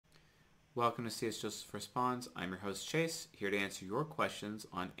Welcome to CS Joseph Responds. I'm your host Chase, here to answer your questions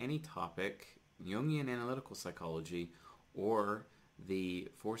on any topic, Jungian analytical psychology, or the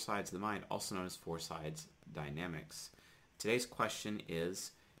four sides of the mind, also known as four sides dynamics. Today's question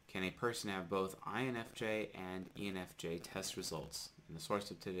is, can a person have both INFJ and ENFJ test results? And the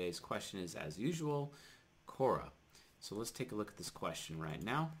source of today's question is, as usual, Quora. So let's take a look at this question right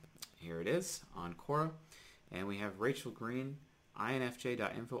now. Here it is on Quora, and we have Rachel Green,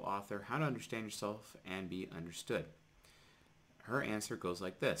 INFJ.info author, How to Understand Yourself and Be Understood. Her answer goes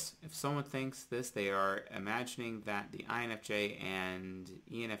like this. If someone thinks this, they are imagining that the INFJ and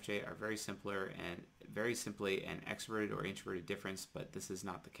ENFJ are very simply an extroverted or introverted difference, but this is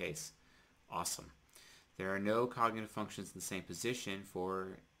not the case. Awesome. There are no cognitive functions in the same position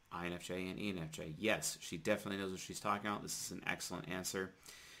for INFJ and ENFJ. Yes, she definitely knows what she's talking about. This is an excellent answer.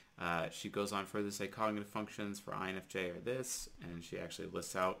 She goes on further to say cognitive functions for INFJ are this, and she actually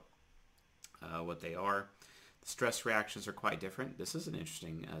lists out what they are. The stress reactions are quite different. This is an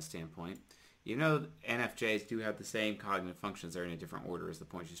interesting standpoint. You know, NFJs do have the same cognitive functions. They're in a different order is the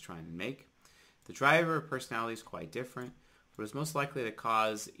point she's trying to make. The driver of personality is quite different. What is most likely to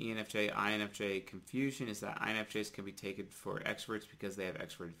cause ENFJ, INFJ confusion is that INFJs can be taken for extroverts because they have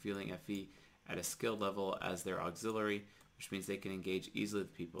extroverted feeling FE at a skill level as their auxiliary, which means they can engage easily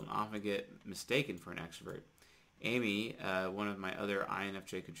with people and often get mistaken for an extrovert. Amy, one of my other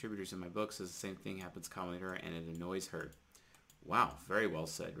INFJ contributors in my book, says the same thing happens commonly to her and it annoys her. Wow, very well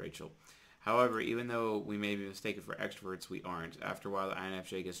said, Rachel. However, even though we may be mistaken for extroverts, we aren't. After a while, the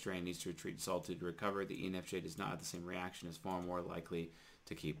INFJ gets drained, needs to retreat, salted to recover. The ENFJ does not have the same reaction, is far more likely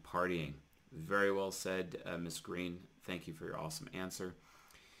to keep partying. Very well said, Ms. Green. Thank you for your awesome answer.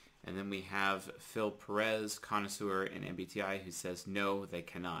 And then we have Phil Perez, connoisseur in MBTI, who says, no, they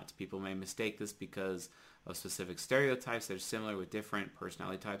cannot. People may mistake this because of specific stereotypes that are similar with different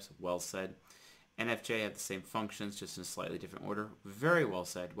personality types. Well said. NFJ have the same functions, just in a slightly different order. Very well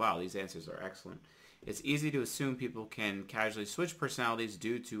said. Wow, these answers are excellent. It's easy to assume people can casually switch personalities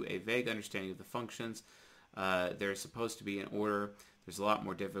due to a vague understanding of the functions. They're supposed to be in order. There's a lot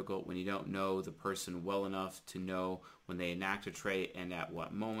more difficult when you don't know the person well enough to know when they enact a trait and at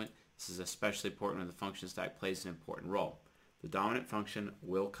what moment. This is especially important when the functions type plays an important role. The dominant function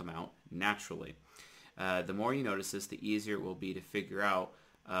will come out naturally. The more you notice this, the easier it will be to figure out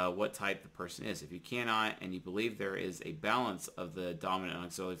what type the person is. If you cannot and you believe there is a balance of the dominant and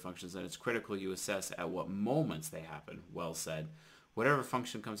auxiliary functions, then it's critical you assess at what moments they happen. Well said. Whatever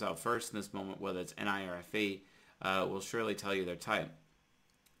function comes out first in this moment, whether it's NI or FE, will surely tell you their type.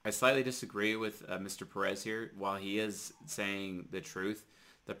 I slightly disagree with Mr. Perez here. While he is saying the truth,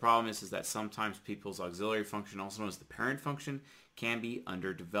 the problem is that sometimes people's auxiliary function, also known as the parent function, can be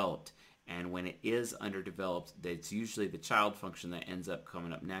underdeveloped. And when it is underdeveloped, it's usually the child function that ends up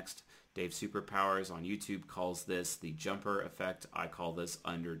coming up next. Dave Superpowers on YouTube calls this the jumper effect. I call this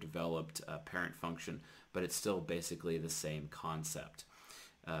underdeveloped parent function, but it's still basically the same concept.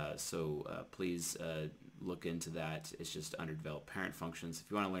 So please look into that. It's just underdeveloped parent functions.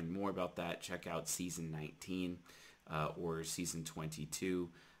 If you want to learn more about that, check out Season 19 or Season 22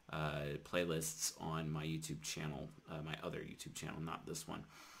 playlists on my YouTube channel, my other YouTube channel, not this one.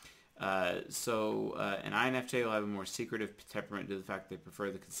 An INFJ will have a more secretive temperament due to the fact they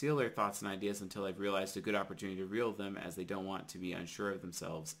prefer to conceal their thoughts and ideas until they've realized a good opportunity to reveal them, as they don't want to be unsure of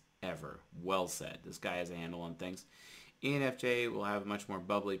themselves ever. Well said. This guy has a handle on things. ENFJ will have a much more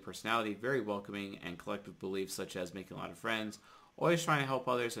bubbly personality, very welcoming and collective beliefs such as making a lot of friends, always trying to help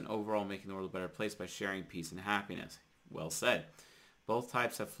others, and overall making the world a better place by sharing peace and happiness. Well said. Both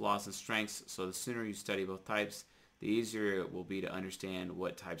types have flaws and strengths, so the sooner you study both types, the easier it will be to understand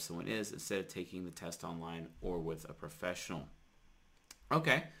what type someone is instead of taking the test online or with a professional.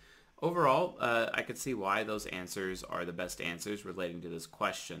 Okay. Overall, I could see why those answers are the best answers relating to this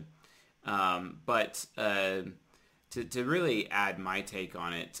question. But to really add my take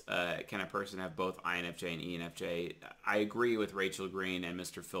on it, can a person have both INFJ and ENFJ? I agree with Rachel Green and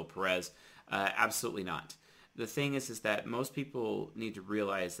Mr. Phil Perez. Absolutely not. The thing is that most people need to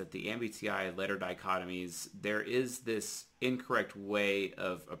realize that the MBTI letter dichotomies, there is this incorrect way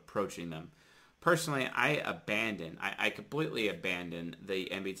of approaching them. Personally, I completely abandon the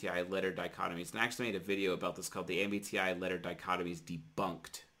MBTI letter dichotomies, and I actually made a video about this called the MBTI letter dichotomies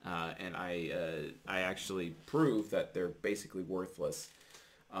debunked. And I actually prove that they're basically worthless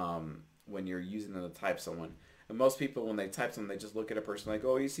when you're using them to type someone. And most people, when they type something, they just look at a person like,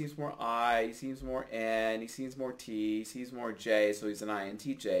 oh, he seems more I, he seems more N, he seems more T, he seems more J, so he's an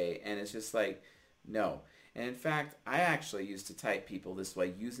INTJ. And it's just like, no. And in fact, I actually used to type people this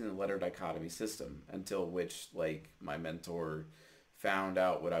way using the letter dichotomy system, until which, like, my mentor found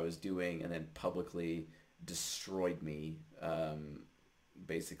out what I was doing and then publicly destroyed me,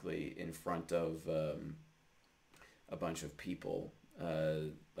 basically in front of a bunch of people,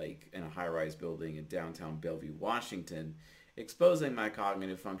 like in a high-rise building in downtown Bellevue, Washington, exposing my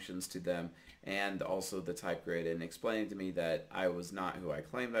cognitive functions to them and also the type grid, and explaining to me that I was not who I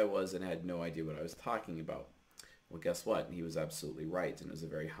claimed I was and had no idea what I was talking about. Well, guess what? He was absolutely right, and it was a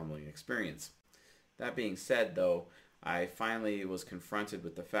very humbling experience. That being said, though, I finally was confronted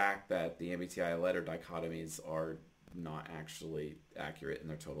with the fact that the MBTI letter dichotomies are not actually accurate, and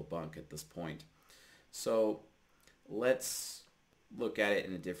they're total bunk at this point. So let's look at it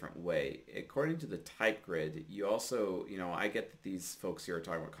in a different way. According to the type grid, you also, I get that these folks here are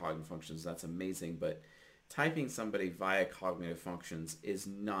talking about cognitive functions. That's amazing, but typing somebody via cognitive functions is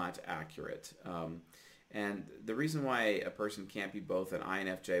not accurate. And the reason why a person can't be both an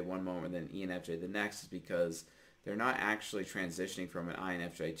INFJ one moment and then ENFJ the next is because they're not actually transitioning from an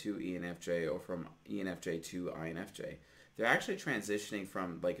INFJ to ENFJ or from ENFJ to INFJ. They're actually transitioning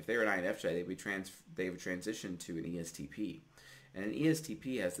from, like, if they were an INFJ, they would transition to an ESTP. And an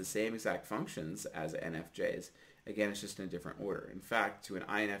ESTP has the same exact functions as NFJs. Again, it's just in a different order. In fact, to an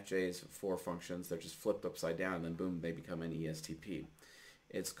INFJ's 4 functions, they're just flipped upside down, and then boom, they become an ESTP.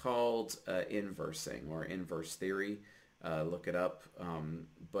 It's called inversing or inverse theory. Look it up.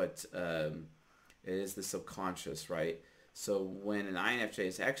 But it is the subconscious, right? So when an INFJ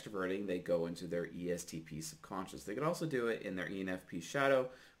is extroverting, they go into their ESTP subconscious. They could also do it in their ENFP shadow,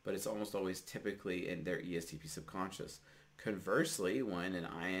 but it's almost always typically in their ESTP subconscious. Conversely, when an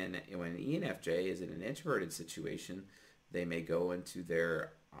ENFJ is in an introverted situation, they may go into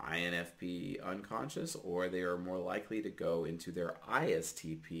their INFP unconscious, or they are more likely to go into their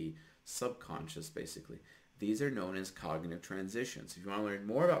ISTP subconscious, basically. These are known as cognitive transitions. If you want to learn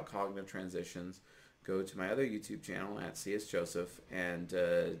more about cognitive transitions, go to my other YouTube channel at CS Joseph and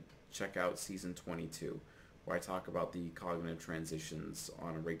check out season 22, where I talk about the cognitive transitions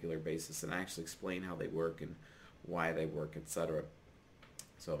on a regular basis and actually explain how they work and why they work, etc.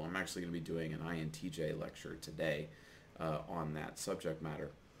 So I'm actually going to be doing an INTJ lecture today on that subject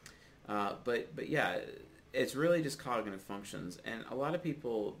matter. But yeah, it's really just cognitive functions, and a lot of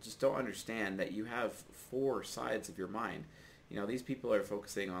people just don't understand that you have 4 sides of your mind. These people are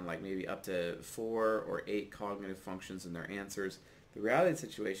focusing on like maybe up to 4 or 8 cognitive functions in their answers. The reality of the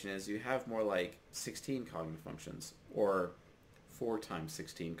situation is you have more like 16 cognitive functions, or 4 times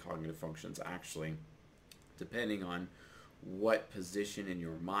 16 cognitive functions actually, depending on what position in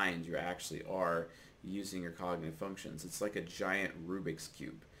your mind you actually are using your cognitive functions. It's like a giant Rubik's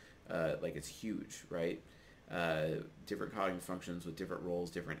Cube. Like, it's huge, right? Different cognitive functions with different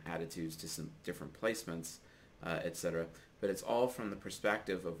roles, different attitudes to some different placements, etc. But it's all from the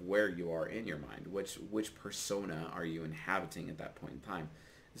perspective of where you are in your mind. Which persona are you inhabiting at that point in time?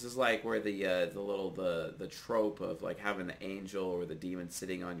 This is like where the trope of like having the angel or the demon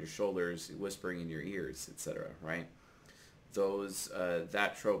sitting on your shoulders, whispering in your ears, etc. Right?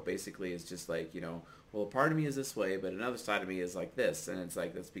 That trope basically is just like, well, a part of me is this way, but another side of me is like this, and it's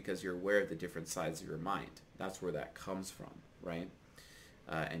like that's because you're aware of the different sides of your mind. That's where that comes from, right?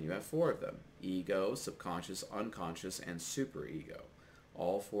 And you have 4 of them: ego, subconscious, unconscious, and superego.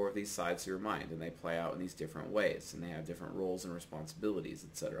 All 4 of these sides of your mind, and they play out in these different ways, and they have different roles and responsibilities,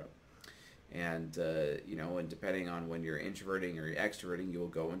 etc. And and depending on when you're introverting or you're extroverting, you'll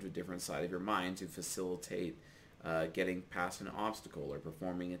go into a different side of your mind to facilitate getting past an obstacle, or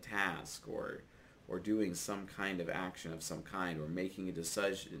performing a task, or doing some kind of action of some kind, or making a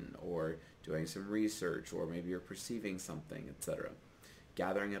decision, or doing some research, or maybe you're perceiving something, etc.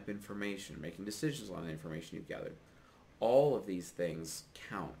 Gathering up information, making decisions on the information you've gathered. All of these things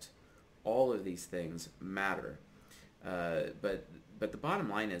count. All of these things matter. But the bottom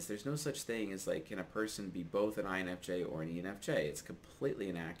line is there's no such thing as like, can a person be both an INFJ or an ENFJ? It's completely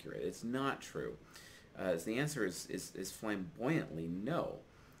inaccurate. It's not true. So the answer is flamboyantly no.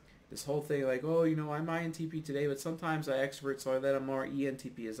 This whole thing like, oh, I'm INTP today, but sometimes I extrovert, so then I'm more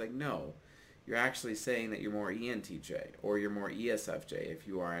ENTP, is like, no. You're actually saying that you're more ENTJ, or you're more ESFJ if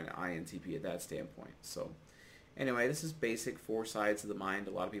you are an INTP at that standpoint. So anyway, this is basic 4 sides of the mind.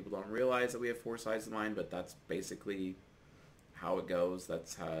 A lot of people don't realize that we have 4 sides of the mind, but that's basically how it goes.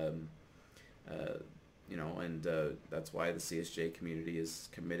 That's how, that's why the CSJ community is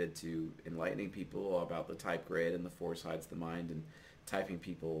committed to enlightening people about the type grid and the 4 sides of the mind, and typing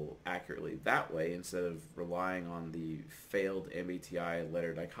people accurately that way instead of relying on the failed MBTI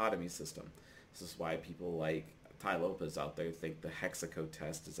letter dichotomy system. This is why people like Tai Lopez out there think the Hexacode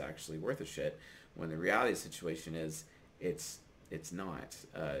test is actually worth a shit, when the reality of the situation is it's it's not.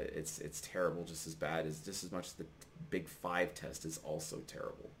 It's terrible, just as bad as just as much as the Big Five test is also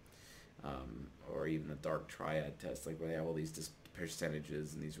terrible, or even the Dark Triad test. Like where they have all these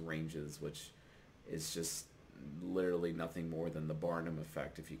percentages and these ranges, which is just literally nothing more than the Barnum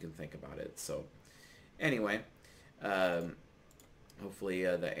effect, if you can think about it. So, anyway. Hopefully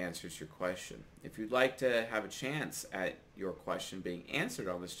that answers your question. If you'd like to have a chance at your question being answered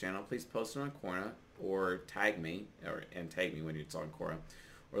on this channel, please post it on Quora or tag me, and tag me when it's on Quora,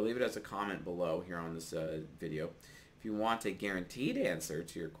 or leave it as a comment below here on this video. If you want a guaranteed answer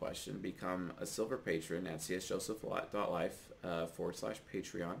to your question, become a silver patron at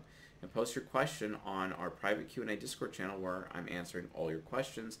csjoseph.life/Patreon and post your question on our private Q&A Discord channel where I'm answering all your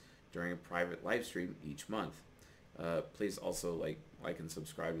questions during a private live stream each month. Please also like and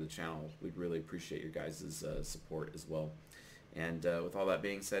subscribe to the channel. We'd really appreciate your guys' support as well. And with all that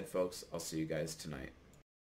being said, folks, I'll see you guys tonight.